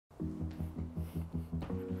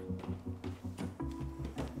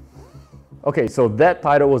Okay, so that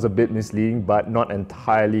title was a bit misleading, but not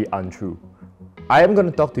entirely untrue. I am going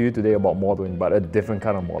to talk to you today about modeling, but a different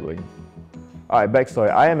kind of modeling. Alright, backstory.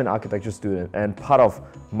 I am an architecture student, and part of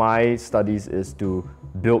my studies is to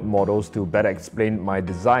build models to better explain my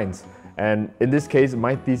designs. And in this case,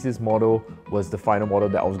 my thesis model was the final model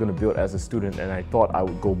that I was going to build as a student, and I thought I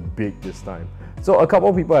would go big this time. So a couple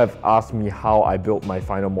of people have asked me how I built my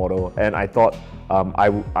final model, and I thought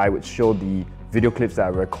I would show the video clips that I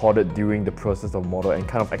recorded during the process of model and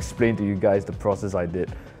kind of explain to you guys the process I did.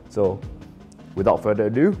 So without further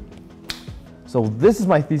ado, so this is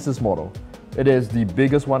my thesis model. It is the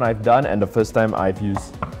biggest one I've done and the first time I've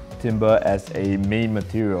used timber as a main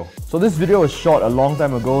material. So this video was shot a long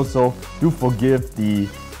time ago, so do forgive the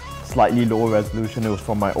slightly lower resolution. It was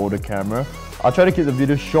from my older camera. I'll try to keep the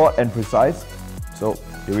video short and precise. So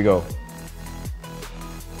here we go.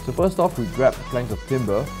 So first off, we grab the planks of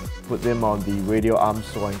timber, put them on the radial arm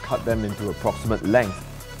saw and cut them into approximate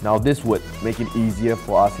length. Now this would make it easier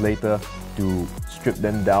for us later to strip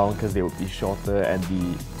them down because they would be shorter and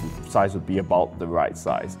the size would be about the right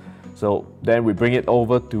size. So then we bring it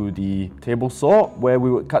over to the table saw where we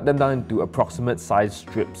would cut them down into approximate size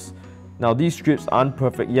strips. Now these strips aren't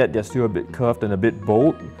perfect yet, they're still a bit curved and a bit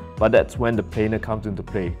bold, but that's when the planer comes into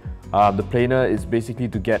play. The planer is basically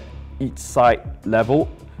to get each side leveled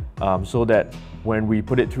so that when we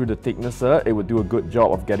put it through the thicknesser, it would do a good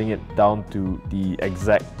job of getting it down to the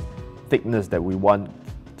exact thickness that we want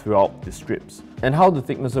throughout the strips. And how the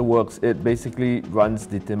thicknesser works, it basically runs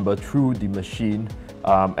the timber through the machine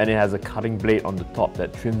and it has a cutting blade on the top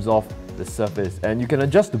that trims off the surface, and you can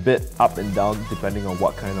adjust the bit up and down depending on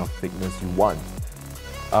what kind of thickness you want.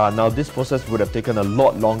 Now this process would have taken a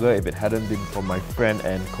lot longer if it hadn't been for my friend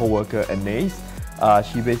and co-worker Anais.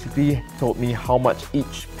 She basically told me how much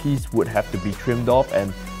each piece would have to be trimmed off,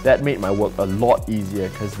 and that made my work a lot easier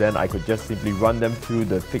because then I could just simply run them through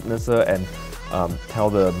the thicknesser and tell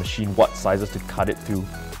the machine what sizes to cut it to.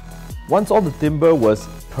 Once all the timber was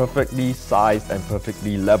perfectly sized and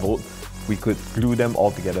perfectly leveled, we could glue them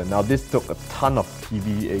all together. Now this took a ton of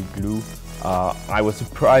PVA glue. I was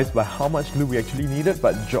surprised by how much glue we actually needed,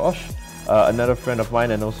 but Josh, another friend of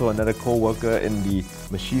mine and also another co-worker in the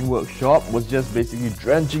machine workshop, was just basically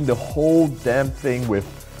drenching the whole damn thing with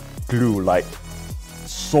glue, like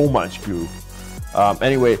so much glue.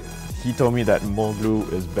 Anyway, he told me that more glue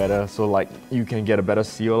is better, so like you can get a better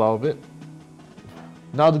seal out of it.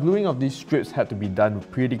 Now the gluing of these strips had to be done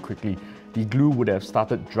pretty quickly. The glue would have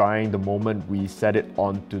started drying the moment we set it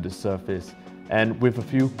onto the surface. And with a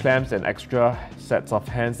few clamps and extra sets of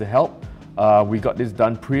hands to help, we got this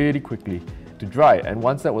done pretty quickly to dry. And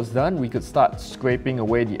once that was done, we could start scraping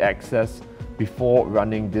away the excess before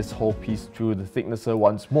running this whole piece through the thicknesser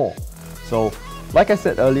once more. So like I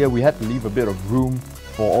said earlier, we had to leave a bit of room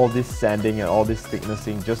for all this sanding and all this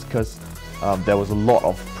thicknessing just because there was a lot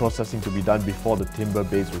of processing to be done before the timber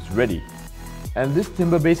base was ready. And this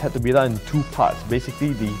timber base had to be done in two parts.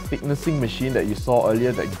 Basically, the thicknessing machine that you saw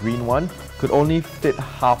earlier, that green one, could only fit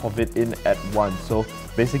half of it in at once. So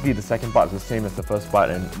basically the second part is the same as the first part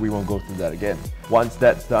and we won't go through that again. Once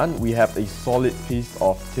that's done, we have a solid piece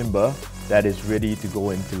of timber that is ready to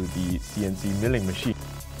go into the CNC milling machine.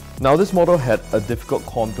 Now this model had a difficult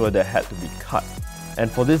contour that had to be cut. And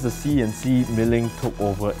for this, the CNC milling took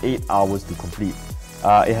over 8 hours to complete.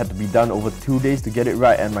 It had to be done over 2 days to get it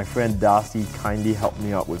right, and my friend Darcy kindly helped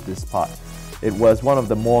me out with this part. It was one of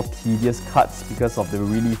the more tedious cuts because of the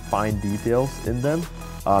really fine details in them,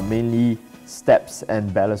 mainly steps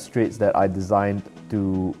and balustrades that I designed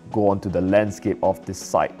to go onto the landscape of this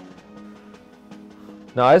site.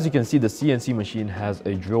 Now as you can see, the CNC machine has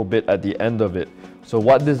a drill bit at the end of it. So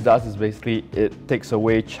what this does is basically it takes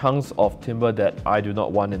away chunks of timber that I do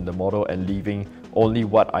not want in the model and leaving only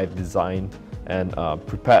what I've designed and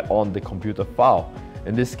prepared on the computer file.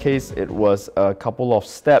 In this case, it was a couple of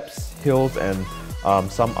steps, hills and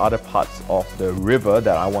some other parts of the river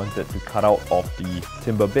that I wanted to cut out of the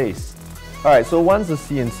timber base. Alright, so once the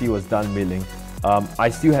CNC was done milling, I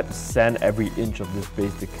still had to sand every inch of this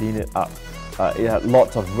base to clean it up. It had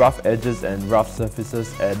lots of rough edges and rough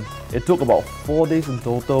surfaces, and it took about 4 days in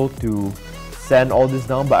total to sand all this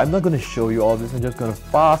down, but I'm not going to show you all this. I'm just going to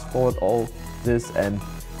fast forward all this and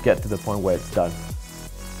get to the point where it's done.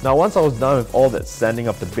 Now once I was done with all that sanding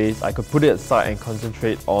of the base, I could put it aside and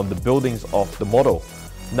concentrate on the buildings of the model.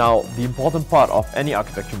 Now the important part of any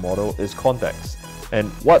architecture model is context,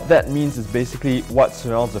 and what that means is basically what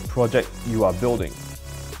surrounds the project you are building.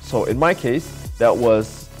 So in my case, that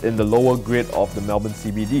was in the lower grid of the Melbourne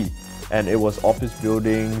CBD, and it was office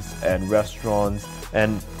buildings and restaurants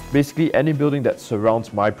and basically any building that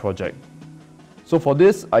surrounds my project. So for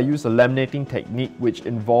this, I used a laminating technique which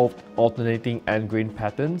involved alternating end grain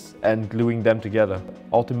patterns and gluing them together,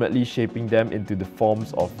 ultimately shaping them into the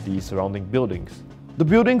forms of the surrounding buildings. The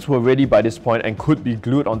buildings were ready by this point and could be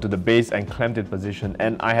glued onto the base and clamped in position,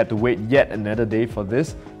 and I had to wait yet another day for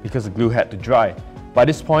this because the glue had to dry. By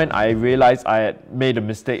this point, I realized I had made a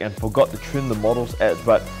mistake and forgot to trim the model's edge,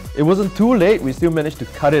 but it wasn't too late. We still managed to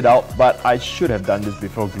cut it out, but I should have done this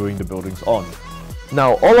before gluing the buildings on.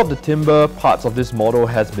 Now, all of the timber parts of this model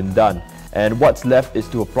has been done, and what's left is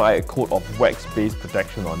to apply a coat of wax-based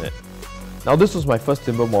protection on it. Now, this was my first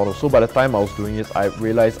timber model, so by the time I was doing this, I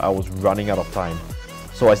realized I was running out of time.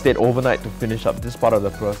 So I stayed overnight to finish up this part of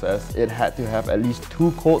the process. It had to have at least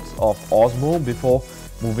 2 coats of Osmo before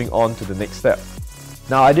moving on to the next step.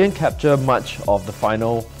 Now, I didn't capture much of the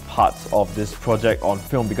final parts of this project on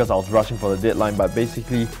film because I was rushing for the deadline, but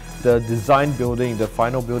basically the design building, the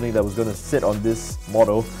final building that was going to sit on this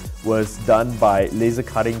model was done by laser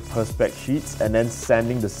cutting perspex sheets and then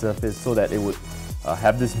sanding the surface so that it would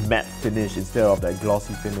have this matte finish instead of that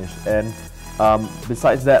glossy finish. And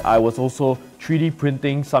besides that, I was also 3D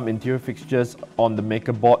printing some interior fixtures on the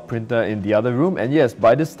MakerBot printer in the other room. And yes,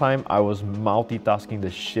 by this time I was multitasking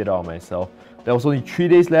the shit out of myself. There was only 3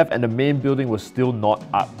 days left and the main building was still not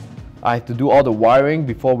up. I had to do all the wiring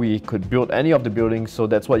before we could build any of the buildings, so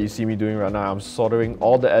that's what you see me doing right now. I'm soldering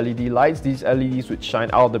all the LED lights. These LEDs would shine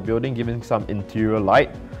out of the building, giving some interior light.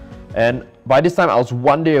 And by this time I was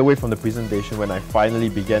 1 day away from the presentation when I finally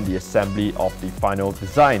began the assembly of the final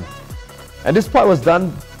design. And this part was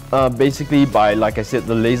done basically by, like I said,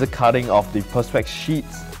 the laser cutting of the perspex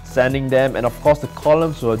sheets, sanding them, and of course the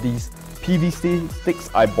columns were these PVC sticks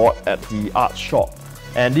I bought at the art shop.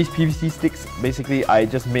 And these PVC sticks, basically I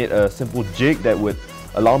just made a simple jig that would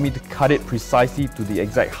allow me to cut it precisely to the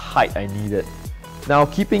exact height I needed. Now,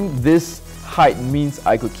 keeping this height means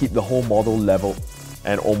I could keep the whole model level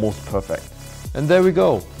and almost perfect. And there we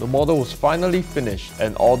go, the model was finally finished,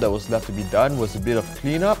 and all that was left to be done was a bit of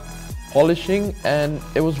cleanup, polishing, and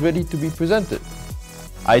it was ready to be presented.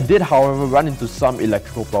 I did, however, run into some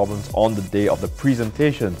electrical problems on the day of the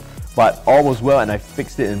presentation, but all was well and I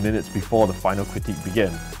fixed it in minutes before the final critique began.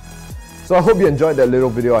 So I hope you enjoyed that little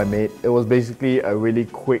video I made. It was basically a really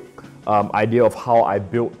quick idea of how I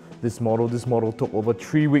built this model. This model took over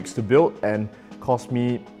 3 weeks to build and cost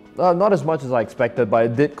me not as much as I expected, but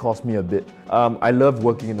it did cost me a bit. I love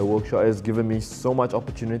working in the workshop. It's given me so much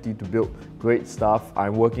opportunity to build great stuff.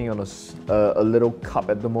 I'm working on a little cup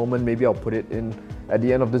at the moment. Maybe I'll put it in at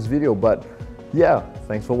the end of this video, but yeah,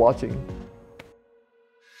 thanks for watching.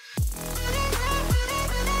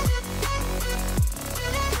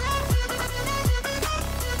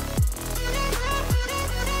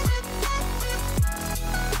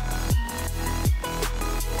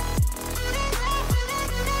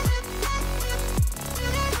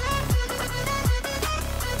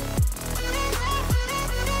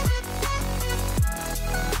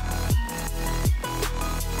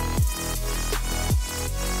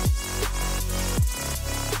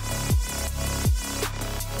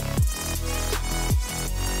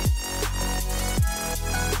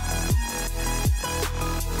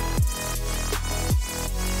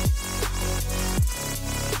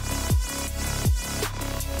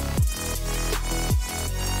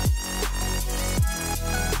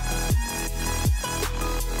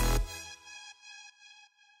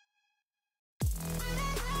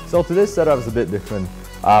 So today's setup is a bit different.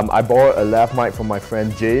 I borrowed a lav mic from my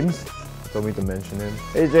friend James. He told me to mention him.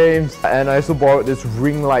 Hey James! And I also borrowed this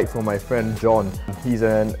ring light from my friend John. He's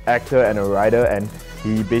an actor and a writer, and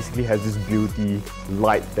he basically has this beauty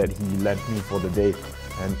light that he lent me for the day.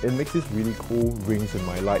 And it makes this really cool rings in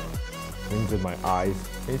my light, rings in my eyes.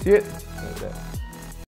 Can you see it? Like that.